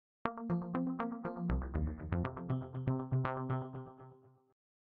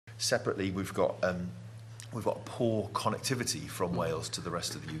Separately, we've got poor connectivity from Wales to the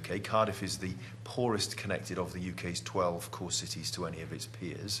rest of the UK. Cardiff is the poorest connected of the UK's 12 core cities to any of its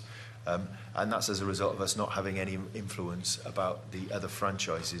peers. And that's as a result of us not having any influence about the other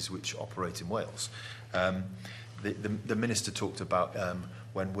franchises which operate in Wales. The Minister talked about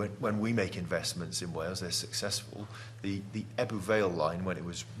when we make investments in Wales, they're successful. The Ebbw Vale line, when it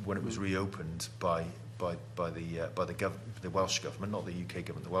was reopened by the Welsh Government, not the UK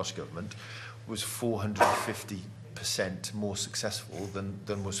government, the Welsh Government, was 450% more successful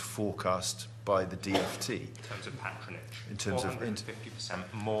than was forecast by the DfT. In terms of patronage, in terms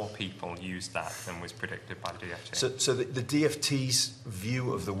 450% more people used that than was predicted by the DfT. So the DfT's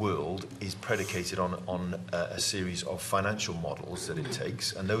view of the world is predicated on a series of financial models that it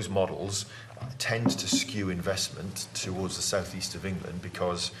takes, and those models tend to skew investment towards the southeast of England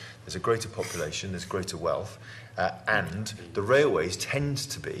because there's a greater population, there's greater wealth, and the railways tend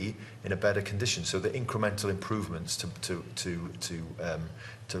to be in a better condition. So the incremental improvements to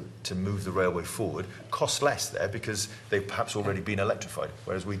move the railway forward cost less there because they've perhaps already been electrified,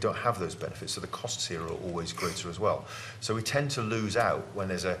 whereas we don't have those benefits. So the costs here are always greater as well. So we tend to lose out when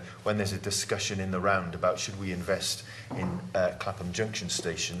there's a discussion in the round about should we invest in Clapham Junction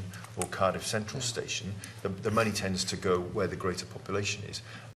Station or Cardiff Central Station. The money tends to go where the greater population is.